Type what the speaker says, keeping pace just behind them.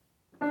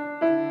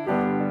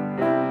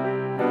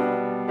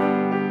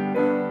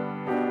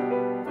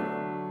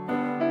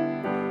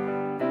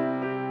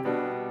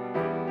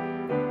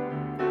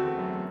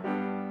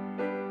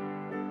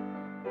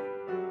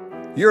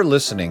You're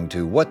listening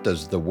to What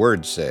Does the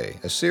Word Say,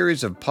 a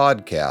series of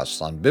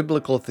podcasts on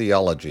biblical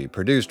theology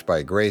produced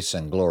by Grace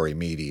and Glory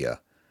Media.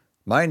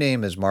 My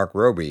name is Mark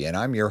Roby, and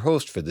I'm your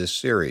host for this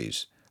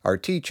series. Our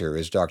teacher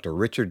is Dr.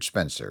 Richard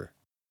Spencer.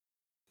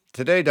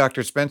 Today,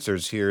 Dr. Spencer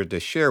is here to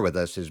share with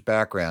us his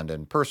background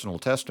and personal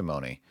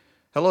testimony.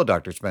 Hello,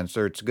 Dr.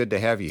 Spencer. It's good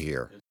to have you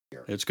here.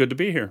 It's good to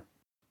be here.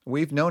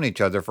 We've known each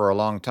other for a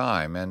long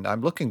time, and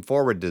I'm looking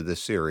forward to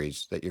this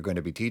series that you're going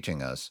to be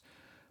teaching us.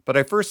 But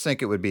I first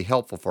think it would be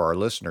helpful for our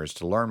listeners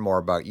to learn more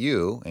about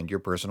you and your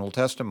personal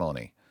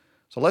testimony.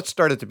 So let's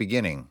start at the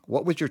beginning.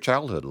 What was your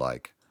childhood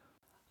like?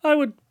 I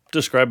would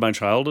describe my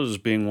childhood as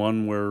being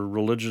one where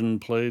religion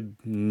played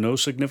no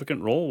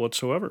significant role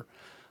whatsoever.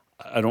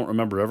 I don't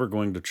remember ever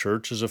going to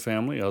church as a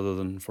family other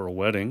than for a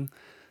wedding,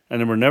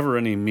 and there were never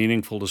any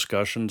meaningful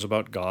discussions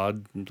about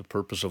God, the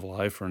purpose of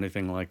life, or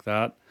anything like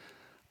that.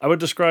 I would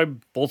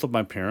describe both of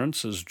my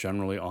parents as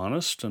generally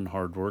honest and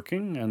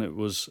hardworking, and it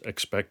was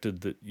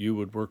expected that you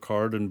would work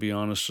hard and be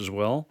honest as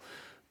well.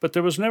 But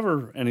there was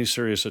never any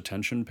serious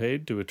attention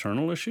paid to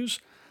eternal issues,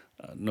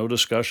 no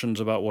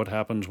discussions about what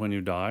happens when you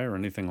die or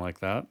anything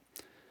like that.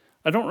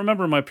 I don't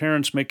remember my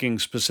parents making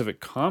specific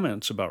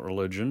comments about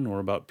religion or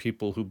about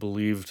people who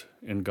believed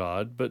in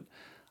God, but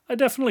I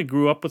definitely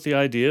grew up with the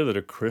idea that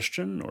a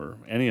Christian or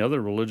any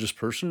other religious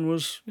person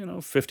was,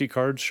 50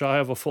 cards shy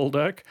of a full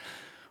deck,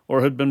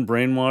 or had been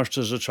brainwashed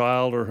as a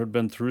child, or had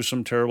been through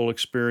some terrible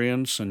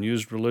experience and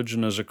used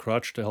religion as a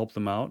crutch to help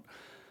them out.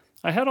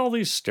 I had all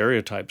these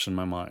stereotypes in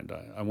my mind.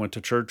 I went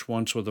to church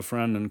once with a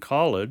friend in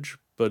college,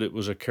 but it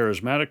was a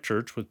charismatic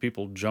church with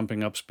people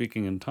jumping up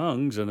speaking in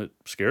tongues, and it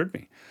scared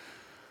me.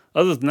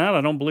 Other than that,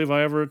 I don't believe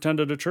I ever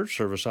attended a church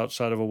service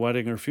outside of a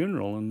wedding or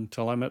funeral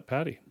until I met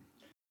Patty.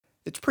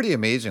 It's pretty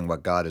amazing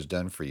what God has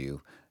done for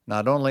you.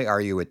 Not only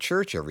are you at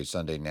church every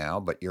Sunday now,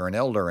 but you're an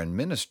elder and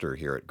minister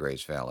here at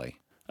Grace Valley.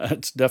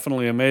 It's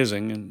definitely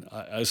amazing, and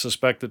I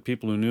suspect that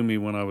people who knew me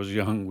when I was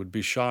young would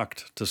be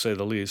shocked, to say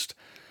the least.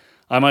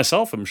 I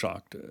myself am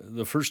shocked.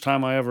 The first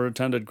time I ever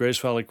attended Grace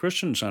Valley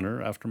Christian Center,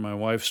 after my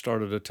wife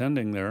started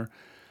attending there,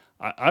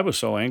 I was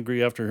so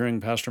angry after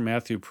hearing Pastor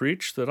Matthew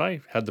preach that I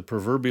had the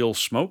proverbial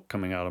smoke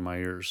coming out of my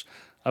ears.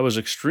 I was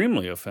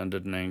extremely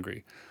offended and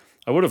angry.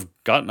 I would have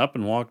gotten up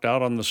and walked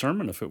out on the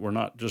sermon if it were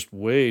not just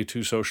way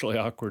too socially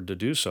awkward to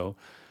do so.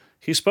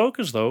 He spoke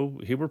as though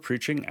he were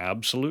preaching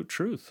absolute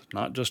truth,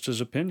 not just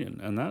his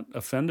opinion, and that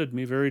offended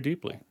me very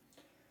deeply.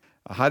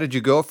 How did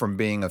you go from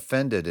being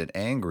offended and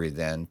angry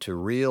then to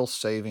real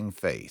saving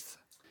faith?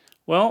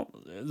 Well,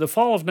 the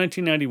fall of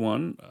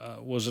 1991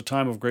 was a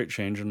time of great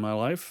change in my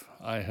life.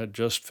 I had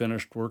just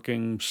finished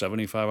working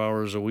 75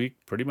 hours a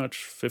week, pretty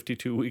much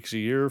 52 weeks a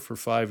year for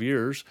 5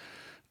 years,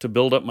 to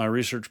build up my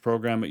research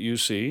program at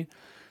UC,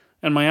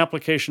 and my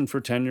application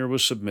for tenure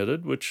was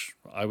submitted, which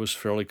I was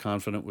fairly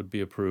confident would be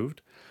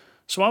approved.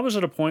 So I was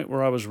at a point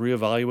where I was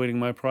reevaluating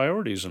my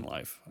priorities in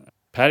life.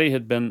 Patty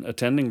had been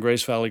attending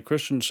Grace Valley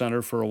Christian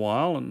Center for a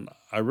while, and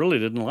I really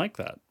didn't like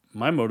that.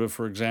 My motive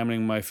for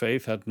examining my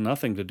faith had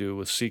nothing to do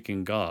with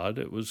seeking God.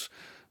 It was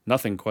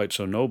nothing quite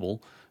so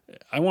noble.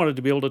 I wanted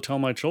to be able to tell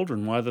my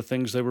children why the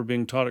things they were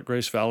being taught at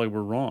Grace Valley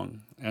were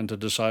wrong, and to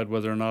decide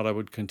whether or not I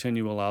would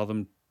continue to allow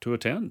them to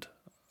attend.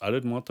 I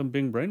didn't want them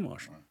being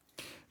brainwashed.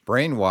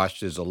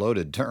 Brainwashed is a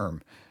loaded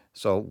term.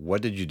 So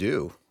what did you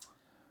do?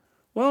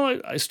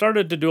 Well, I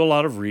started to do a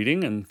lot of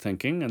reading and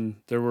thinking, and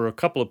there were a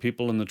couple of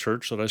people in the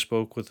church that I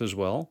spoke with as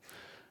well.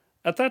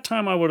 At that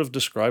time, I would have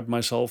described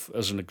myself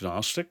as an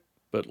agnostic,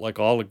 but like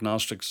all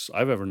agnostics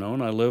I've ever known,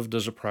 I lived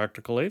as a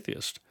practical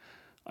atheist.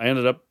 I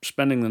ended up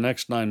spending the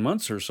next 9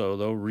 months or so,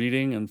 though,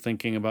 reading and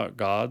thinking about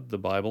God, the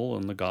Bible,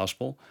 and the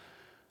gospel.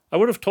 I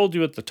would have told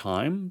you at the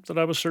time that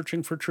I was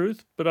searching for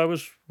truth, but I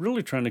was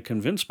really trying to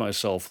convince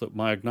myself that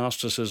my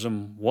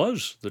agnosticism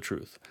was the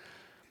truth.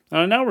 And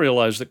I now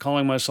realize that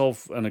calling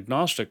myself an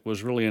agnostic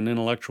was really an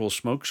intellectual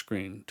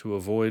smokescreen to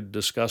avoid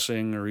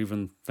discussing or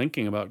even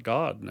thinking about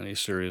God in any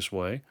serious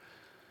way.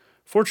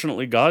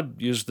 Fortunately,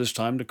 God used this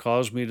time to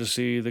cause me to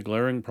see the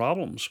glaring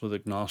problems with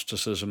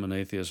agnosticism and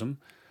atheism.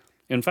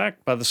 In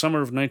fact, by the summer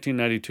of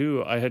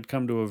 1992, I had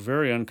come to a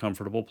very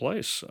uncomfortable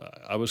place.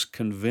 I was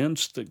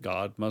convinced that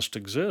God must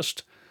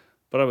exist,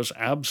 but I was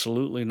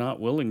absolutely not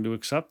willing to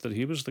accept that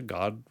he was the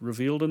God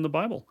revealed in the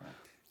Bible.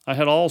 I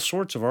had all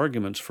sorts of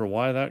arguments for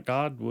why that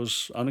God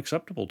was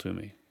unacceptable to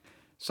me.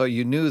 So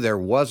you knew there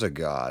was a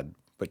God,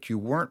 but you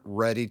weren't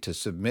ready to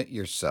submit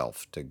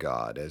yourself to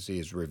God as he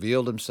has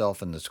revealed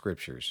himself in the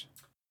Scriptures.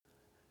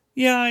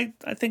 Yeah,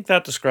 I think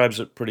that describes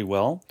it pretty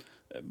well.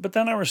 But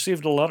then I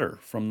received a letter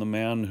from the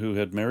man who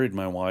had married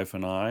my wife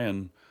and I,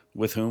 and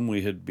with whom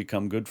we had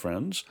become good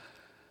friends.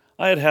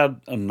 I had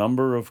had a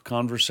number of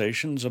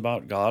conversations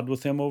about God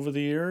with him over the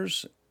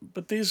years,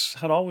 but these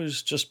had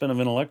always just been of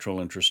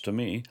intellectual interest to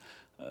me.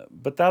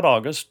 But that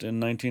August in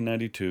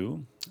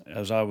 1992,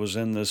 as I was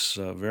in this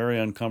very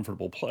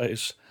uncomfortable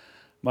place,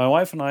 my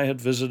wife and I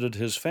had visited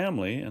his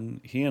family,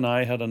 and he and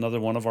I had another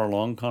one of our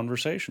long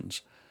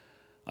conversations.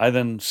 I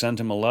then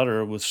sent him a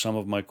letter with some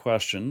of my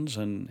questions,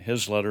 and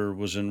his letter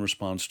was in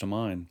response to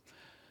mine.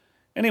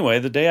 Anyway,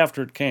 the day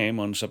after it came,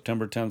 on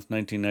September 10th,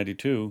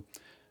 1992,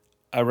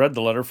 I read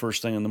the letter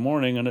first thing in the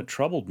morning, and it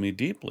troubled me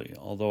deeply,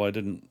 although I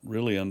didn't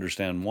really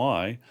understand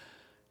why.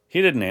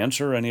 He didn't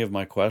answer any of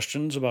my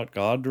questions about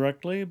God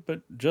directly,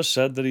 but just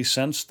said that he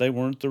sensed they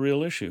weren't the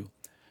real issue.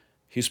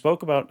 He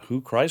spoke about who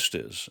Christ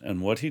is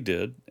and what he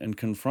did, and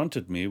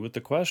confronted me with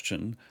the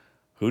question,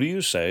 "Who do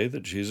you say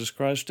that Jesus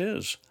Christ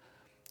is?"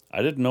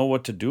 I didn't know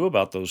what to do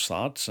about those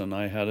thoughts, and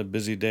I had a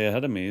busy day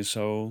ahead of me,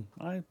 so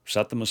I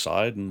set them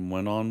aside and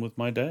went on with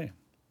my day.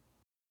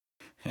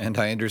 And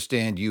I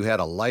understand you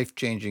had a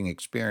life-changing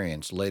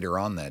experience later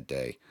on that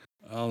day.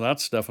 Well,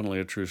 that's definitely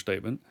a true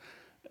statement.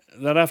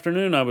 That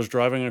afternoon, I was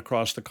driving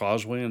across the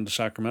causeway into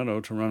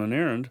Sacramento to run an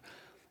errand.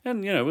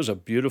 And, it was a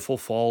beautiful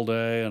fall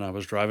day, and I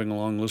was driving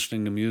along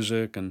listening to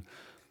music. And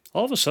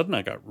all of a sudden,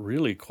 I got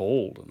really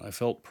cold, and I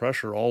felt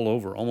pressure all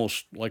over,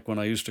 almost like when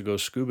I used to go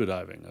scuba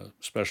diving,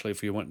 especially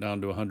if you went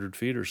down to 100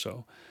 feet or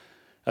so.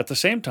 At the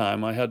same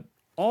time, I had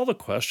all the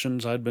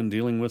questions I'd been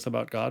dealing with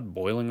about God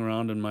boiling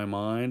around in my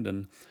mind.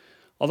 And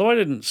although I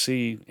didn't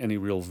see any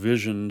real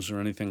visions or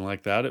anything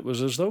like that, it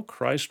was as though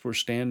Christ were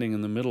standing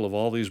in the middle of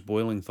all these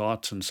boiling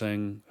thoughts and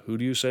saying, "Who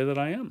do you say that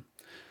I am?"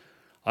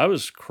 I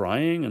was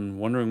crying and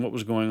wondering what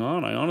was going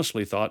on. I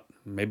honestly thought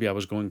maybe I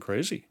was going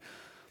crazy.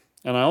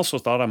 And I also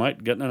thought I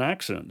might get in an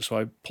accident, so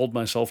I pulled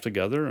myself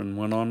together and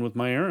went on with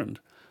my errand.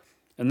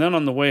 And then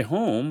on the way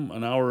home,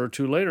 an hour or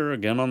two later,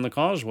 again on the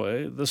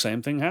causeway, the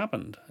same thing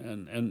happened.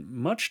 And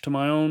much to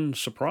my own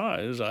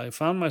surprise, I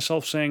found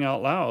myself saying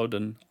out loud,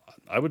 and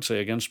I would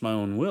say against my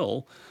own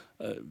will,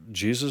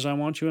 "Jesus, I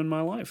want you in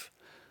my life."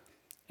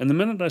 And the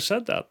minute I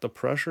said that, the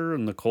pressure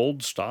and the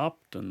cold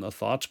stopped, and the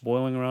thoughts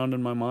boiling around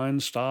in my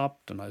mind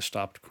stopped, and I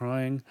stopped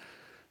crying.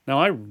 Now,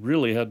 I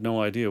really had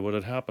no idea what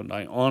had happened.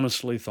 I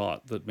honestly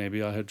thought that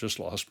maybe I had just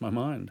lost my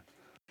mind.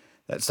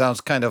 That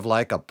sounds kind of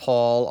like a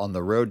Paul on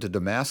the road to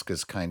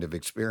Damascus kind of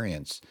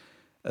experience.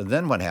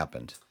 Then what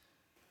happened?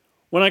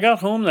 When I got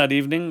home that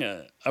evening,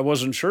 I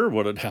wasn't sure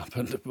what had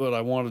happened, but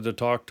I wanted to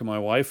talk to my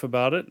wife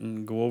about it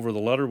and go over the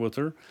letter with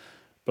her.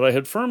 But I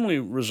had firmly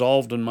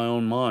resolved in my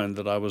own mind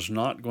that I was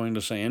not going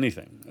to say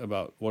anything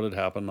about what had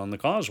happened on the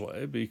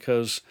causeway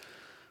because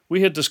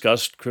we had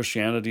discussed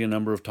Christianity a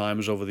number of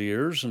times over the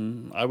years,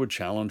 and I would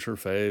challenge her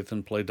faith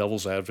and play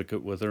devil's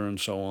advocate with her and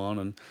so on.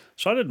 And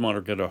so I didn't want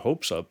her to get her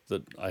hopes up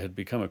that I had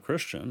become a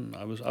Christian.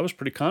 I was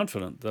pretty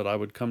confident that I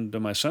would come to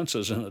my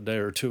senses in a day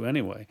or two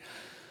anyway.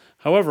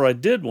 However, I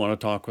did want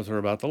to talk with her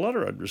about the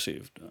letter I'd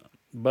received.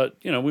 But,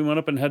 we went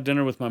up and had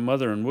dinner with my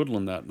mother in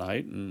Woodland that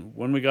night. And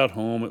when we got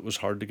home, it was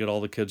hard to get all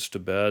the kids to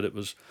bed. It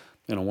was,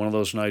 one of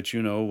those nights,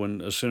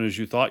 when as soon as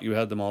you thought you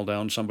had them all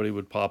down, somebody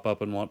would pop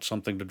up and want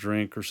something to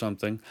drink or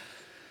something.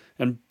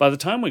 And by the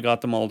time we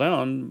got them all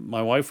down,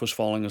 my wife was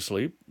falling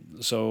asleep.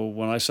 So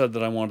when I said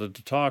that I wanted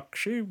to talk,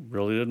 she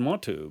really didn't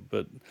want to.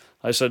 But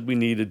I said we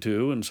needed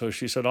to. And so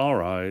she said, "All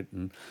right."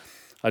 And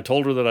I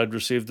told her that I'd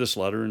received this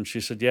letter, and she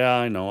said, "Yeah,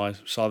 I know. I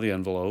saw the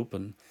envelope."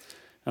 And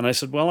I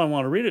said, "Well, I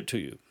want to read it to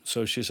you."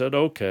 So she said,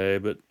 "Okay,"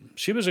 but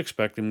she was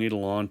expecting me to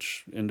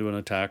launch into an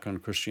attack on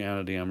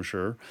Christianity, I'm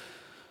sure.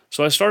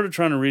 So I started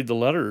trying to read the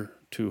letter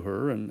to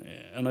her, and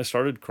I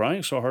started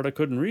crying so hard I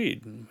couldn't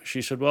read. And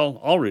she said,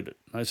 "Well, I'll read it."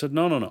 I said,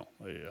 "No, no, no.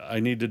 I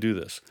need to do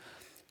this."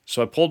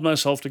 So I pulled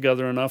myself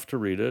together enough to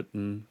read it,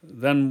 and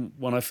then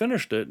when I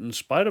finished it, in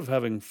spite of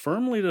having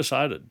firmly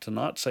decided to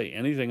not say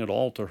anything at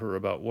all to her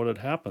about what had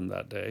happened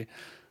that day,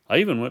 I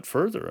even went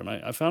further, and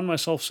I found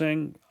myself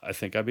saying, "I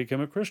think I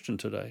became a Christian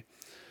today."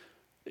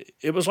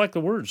 It was like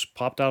the words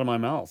popped out of my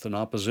mouth in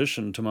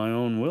opposition to my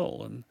own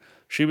will, and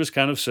she was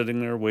kind of sitting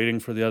there waiting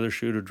for the other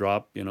shoe to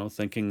drop,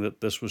 thinking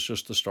that this was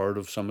just the start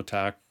of some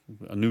attack,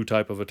 a new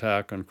type of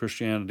attack on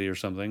Christianity or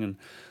something, and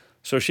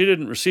so she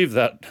didn't receive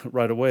that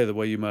right away the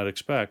way you might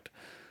expect.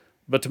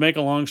 But to make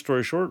a long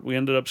story short, we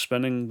ended up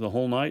spending the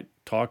whole night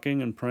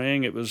talking and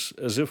praying. It was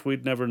as if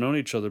we'd never known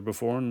each other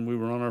before and we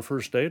were on our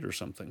first date or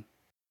something.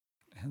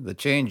 The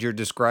change you're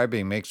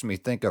describing makes me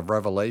think of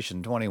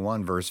Revelation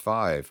 21, verse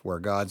 5, where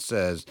God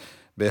says,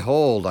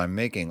 "Behold, I'm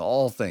making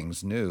all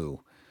things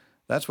new."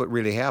 That's what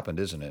really happened,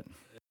 isn't it?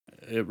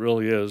 It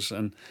really is.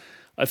 And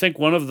I think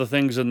one of the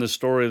things in this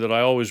story that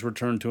I always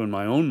return to in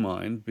my own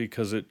mind,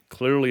 because it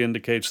clearly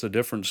indicates the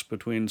difference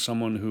between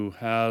someone who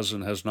has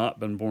and has not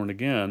been born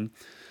again,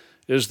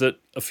 is that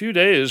a few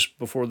days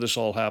before this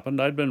all happened,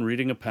 I'd been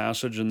reading a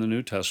passage in the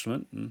New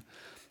Testament, and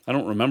I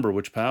don't remember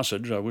which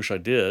passage, I wish I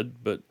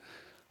did, but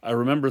I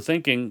remember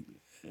thinking,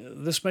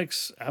 this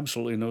makes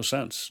absolutely no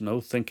sense. No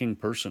thinking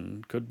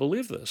person could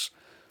believe this.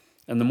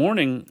 And the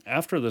morning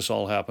after this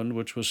all happened,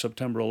 which was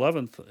September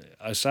 11th,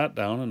 I sat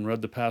down and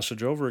read the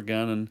passage over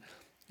again. And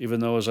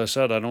even though, as I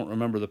said, I don't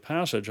remember the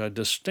passage, I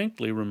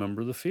distinctly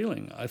remember the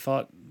feeling. I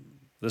thought,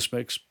 this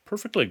makes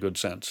perfectly good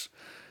sense.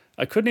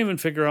 I couldn't even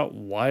figure out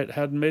why it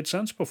hadn't made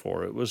sense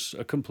before. It was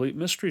a complete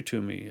mystery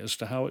to me as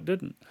to how it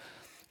didn't.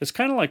 It's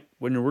kind of like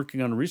when you're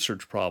working on a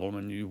research problem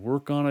and you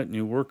work on it and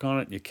you work on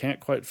it and you can't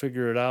quite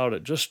figure it out.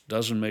 It just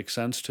doesn't make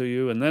sense to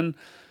you. And then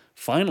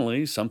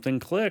finally something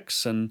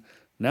clicks and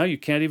now you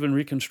can't even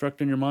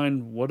reconstruct in your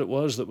mind what it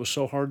was that was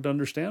so hard to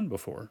understand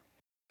before.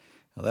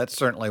 Well, that's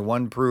certainly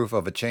one proof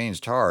of a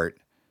changed heart.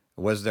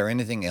 Was there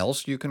anything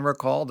else you can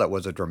recall that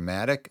was a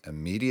dramatic,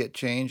 immediate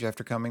change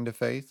after coming to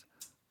faith?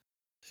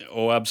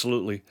 Oh,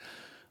 absolutely.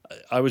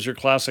 I was your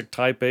classic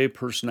type A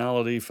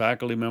personality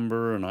faculty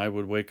member, and I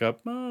would wake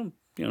up, 2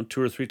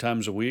 or 3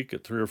 times a week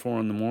at 3 or 4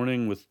 in the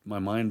morning with my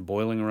mind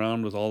boiling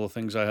around with all the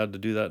things I had to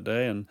do that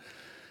day. And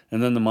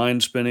then the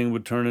mind spinning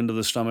would turn into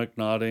the stomach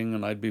nodding,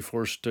 and I'd be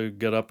forced to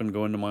get up and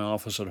go into my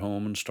office at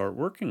home and start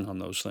working on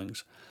those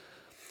things.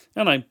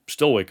 And I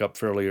still wake up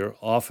fairly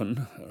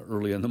often,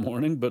 early in the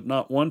morning, but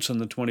not once in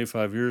the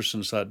 25 years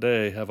since that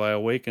day have I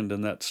awakened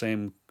in that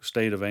same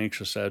state of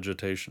anxious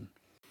agitation.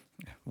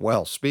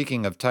 Well,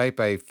 speaking of type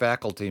A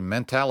faculty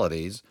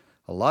mentalities,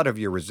 a lot of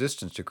your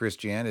resistance to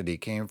Christianity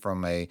came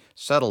from a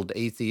settled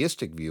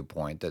atheistic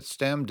viewpoint that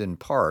stemmed in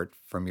part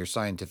from your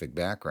scientific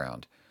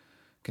background.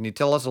 Can you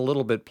tell us a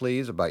little bit,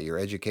 please, about your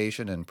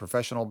education and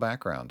professional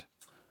background?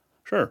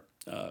 Sure.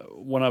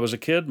 When I was a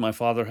kid, my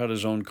father had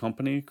his own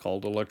company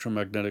called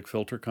Electromagnetic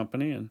Filter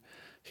Company, and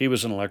he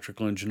was an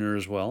electrical engineer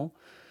as well.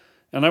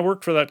 And I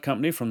worked for that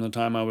company from the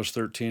time I was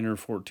 13 or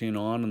 14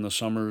 on in the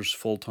summers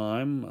full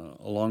time,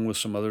 along with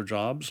some other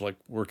jobs, like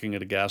working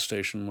at a gas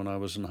station when I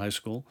was in high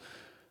school.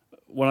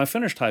 When I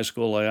finished high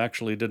school, I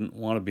actually didn't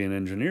want to be an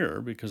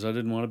engineer because I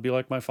didn't want to be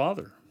like my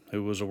father,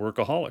 who was a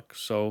workaholic.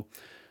 So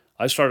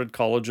I started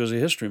college as a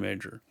history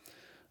major.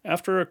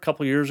 After a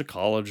couple years of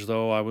college,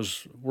 though, I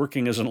was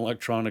working as an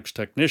electronics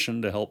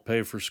technician to help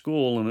pay for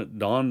school, and it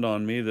dawned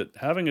on me that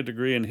having a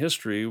degree in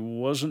history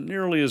wasn't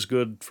nearly as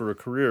good for a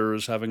career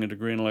as having a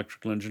degree in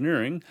electrical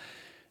engineering.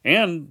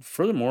 And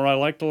furthermore, I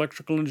liked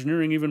electrical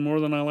engineering even more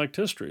than I liked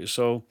history.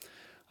 So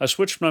I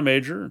switched my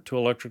major to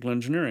electrical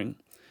engineering.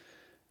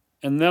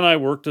 And then I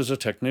worked as a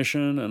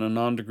technician and a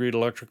non degreed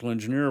electrical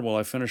engineer while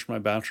I finished my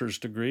bachelor's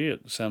degree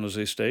at San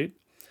Jose State.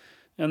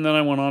 And then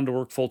I went on to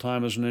work full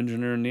time as an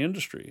engineer in the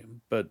industry.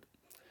 But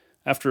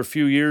after a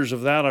few years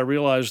of that, I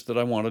realized that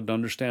I wanted to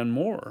understand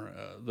more.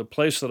 The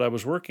place that I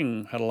was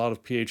working had a lot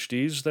of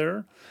PhDs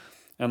there,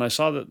 and I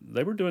saw that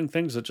they were doing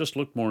things that just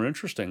looked more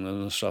interesting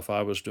than the stuff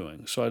I was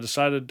doing. So I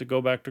decided to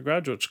go back to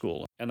graduate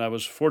school. And I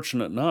was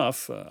fortunate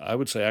enough, I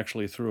would say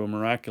actually through a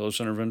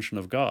miraculous intervention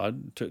of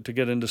God, to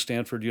get into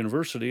Stanford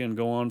University and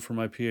go on for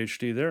my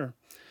PhD there.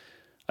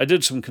 I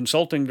did some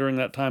consulting during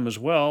that time as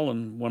well,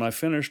 and when I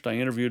finished, I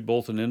interviewed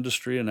both in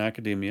industry and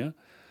academia.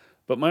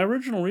 But my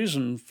original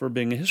reason for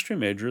being a history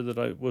major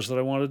was that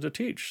I wanted to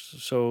teach.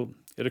 So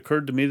it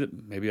occurred to me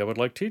that maybe I would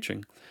like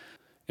teaching.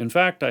 In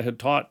fact, I had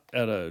taught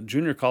at a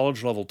junior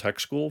college level tech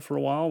school for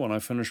a while when I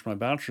finished my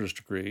bachelor's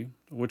degree,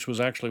 which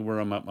was actually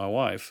where I met my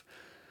wife.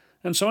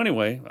 And so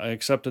anyway, I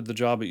accepted the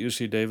job at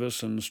UC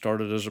Davis and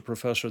started as a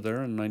professor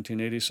there in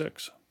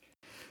 1986.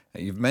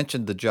 You've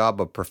mentioned the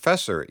job of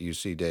professor at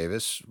UC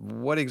Davis.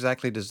 What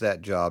exactly does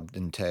that job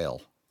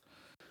entail?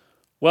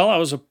 Well, I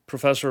was a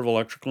professor of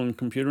electrical and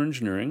computer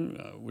engineering,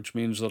 which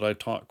means that I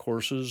taught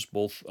courses,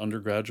 both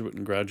undergraduate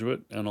and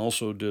graduate, and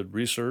also did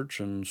research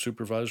and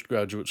supervised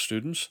graduate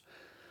students.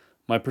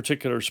 My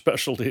particular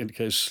specialty, in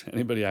case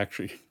anybody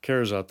actually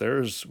cares out there,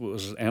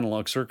 was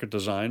analog circuit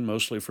design,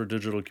 mostly for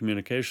digital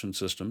communication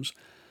systems.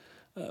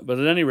 But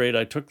at any rate,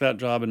 I took that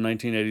job in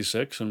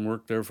 1986 and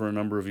worked there for a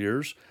number of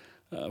years.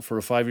 For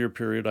a 5 year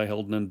period, I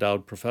held an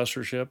endowed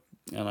professorship,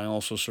 and I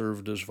also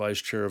served as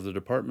vice chair of the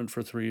department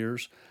for 3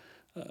 years.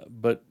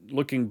 But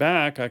looking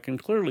back, I can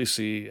clearly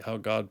see how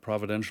God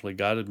providentially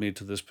guided me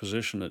to this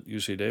position at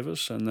UC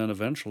Davis and then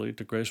eventually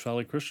to Grace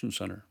Valley Christian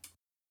Center.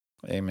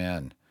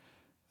 Amen.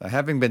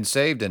 Having been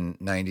saved in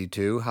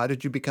 92, how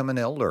did you become an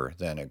elder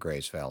then at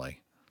Grace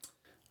Valley?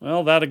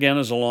 Well, that again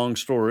is a long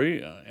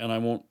story, and I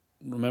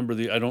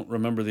don't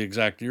remember the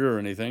exact year or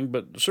anything,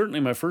 but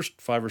certainly my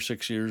first 5 or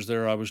 6 years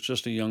there, I was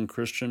just a young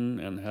Christian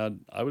and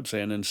had, I would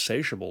say, an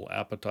insatiable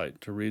appetite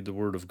to read the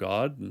Word of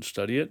God and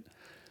study it.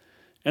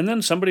 And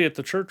then somebody at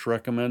the church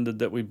recommended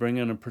that we bring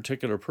in a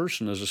particular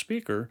person as a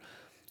speaker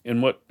in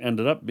what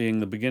ended up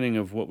being the beginning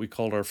of what we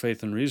called our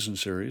Faith and Reason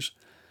series.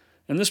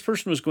 And this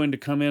person was going to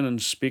come in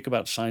and speak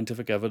about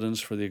scientific evidence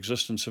for the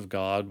existence of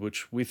God,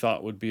 which we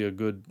thought would be a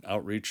good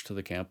outreach to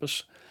the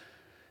campus.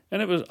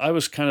 And I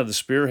was kind of the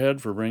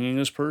spearhead for bringing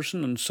this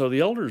person, and so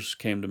the elders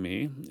came to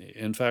me.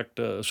 In fact,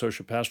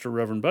 Associate Pastor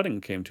Reverend Budding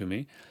came to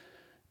me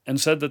and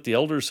said that the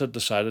elders had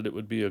decided it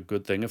would be a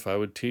good thing if I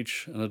would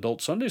teach an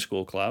adult Sunday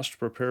school class to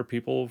prepare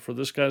people for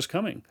this guy's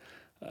coming.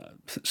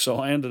 So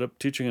I ended up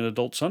teaching an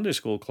adult Sunday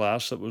school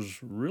class that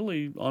was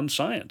really on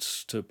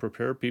science to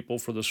prepare people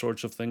for the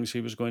sorts of things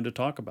he was going to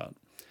talk about.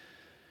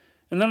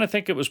 And then I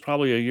think it was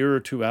probably a year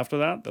or two after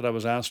that I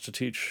was asked to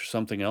teach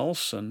something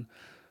else, and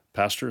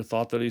Pastor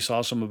thought that he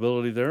saw some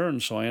ability there,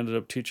 and so I ended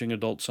up teaching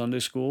adult Sunday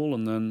school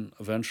and then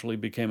eventually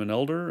became an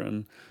elder,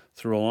 and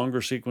through a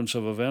longer sequence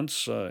of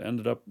events,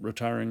 ended up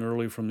retiring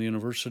early from the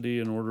university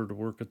in order to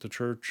work at the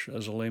church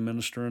as a lay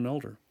minister and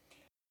elder.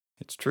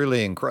 It's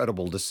truly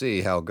incredible to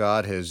see how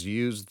God has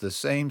used the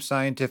same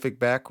scientific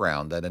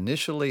background that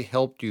initially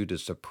helped you to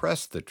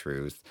suppress the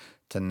truth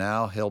to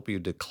now help you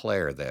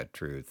declare that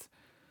truth.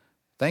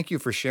 Thank you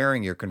for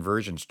sharing your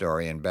conversion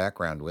story and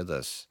background with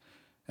us.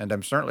 And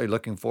I'm certainly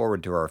looking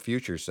forward to our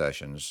future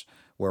sessions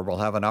where we'll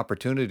have an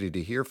opportunity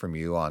to hear from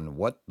you on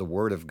what the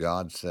Word of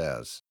God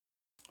says.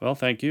 Well,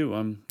 thank you.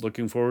 I'm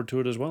looking forward to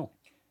it as well.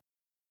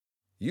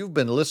 You've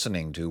been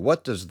listening to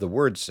What Does the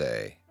Word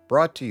Say?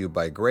 Brought to you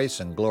by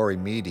Grace and Glory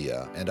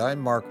Media, and I'm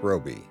Mark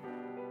Roby.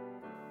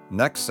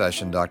 Next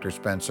session, Dr.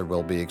 Spencer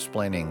will be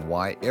explaining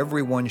why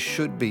everyone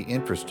should be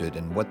interested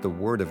in what the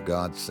Word of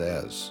God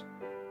says.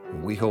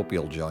 We hope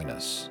you'll join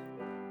us.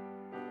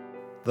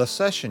 The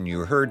session you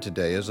heard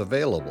today is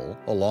available,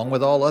 along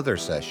with all other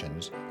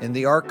sessions, in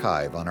the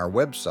archive on our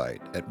website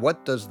at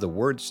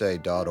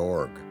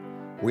whatdoesthewordsay.org.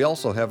 We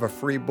also have a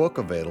free book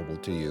available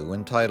to you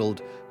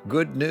entitled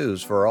Good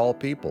News for All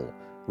People,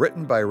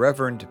 written by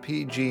Reverend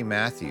P.G.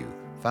 Matthew,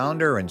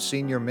 founder and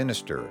senior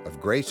minister of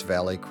Grace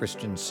Valley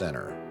Christian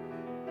Center.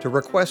 To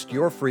request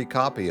your free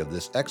copy of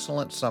this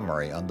excellent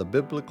summary on the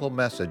biblical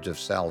message of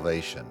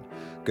salvation,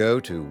 go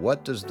to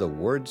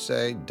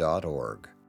whatdoesthewordsay.org.